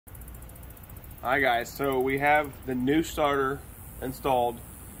Hi guys, so we have the new starter installed.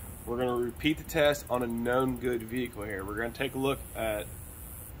 We're going to repeat the test on a known good vehicle here. We're going to take a look at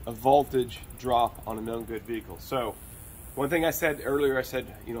a voltage drop on a known good vehicle. So one thing I said earlier, I said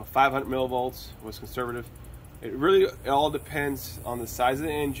 500 millivolts was conservative. It all depends on the size of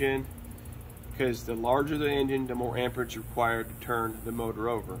the engine, because the larger the engine, the more amperage required to turn the motor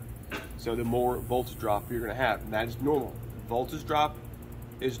over. So the more voltage drop you're going to have, and that is normal. Voltage drop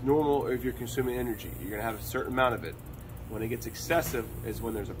is normal if you're consuming energy. You're going to have a certain amount of it. When it gets excessive is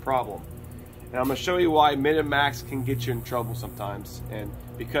when there's a problem. And I'm going to show you why min and max can get you in trouble sometimes. And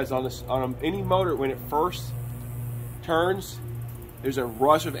because on any motor, when it first turns, there's a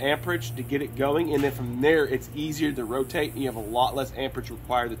rush of amperage to get it going, and then from there it's easier to rotate, and you have a lot less amperage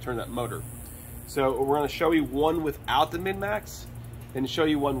required to turn that motor. So we're going to show you one without the min max, and show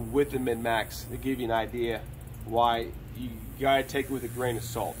you one with the min max to give you an idea why you gotta take it with a grain of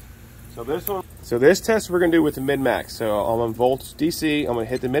salt. So this test we're gonna do with the min max. So I'm on voltage DC. I'm gonna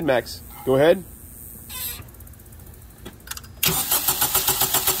hit the min max. Go ahead.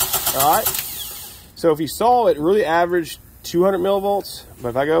 All right. So if you saw, it really averaged 200 millivolts, but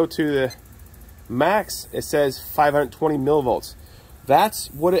if I go to the max, it says 520 millivolts. That's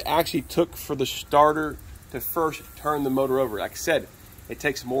what it actually took for the starter to first turn the motor over. Like I said, it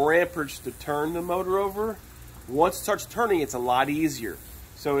takes more amperage to turn the motor over. Once it starts turning, it's a lot easier.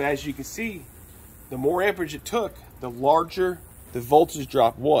 So as you can see, the more amperage it took, the larger the voltage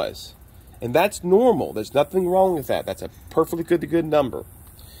drop was. And that's normal. There's nothing wrong with that. That's a perfectly good number.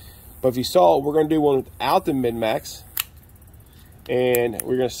 But if you saw, we're going to do one without the min-max. And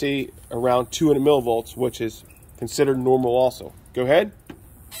we're going to see around 200 millivolts, which is considered normal also. Go ahead.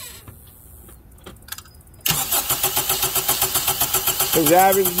 So it's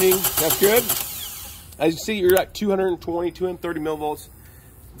averaging, that's good. As you see, you're at 220, 230 millivolts.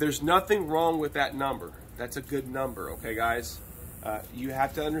 There's nothing wrong with that number. That's a good number, okay, guys? You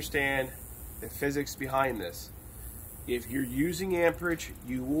have to understand the physics behind this. If you're using amperage,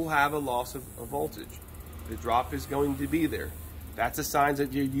 you will have a loss of voltage. The drop is going to be there. That's a sign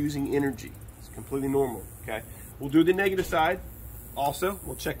that you're using energy. It's completely normal, okay? We'll do the negative side also.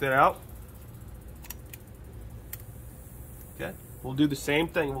 We'll check that out. Okay. We'll do the same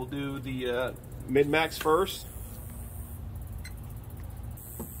thing. We'll do the mid-max first.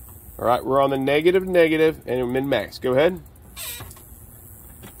 All right, we're on the negative and mid-max. Go ahead.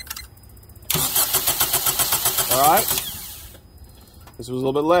 All right. This was a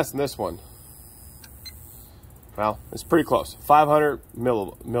little bit less than this one. Well, it's pretty close. 500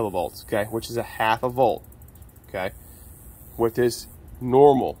 millivolts, okay, which is a half a volt, okay, with this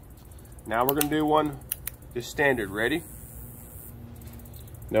normal. Now we're going to do one just standard. Ready?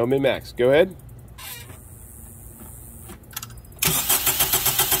 No min-max. Go ahead.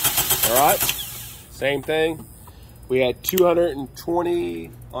 All right. Same thing. We had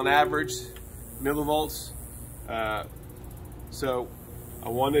 220 on average millivolts. So I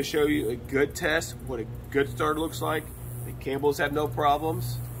wanted to show you a good test, what a good starter looks like. The cables have no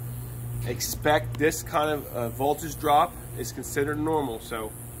problems. Expect this kind of voltage drop is considered normal.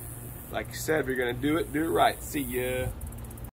 So like I said, if you're going to do it right. See ya.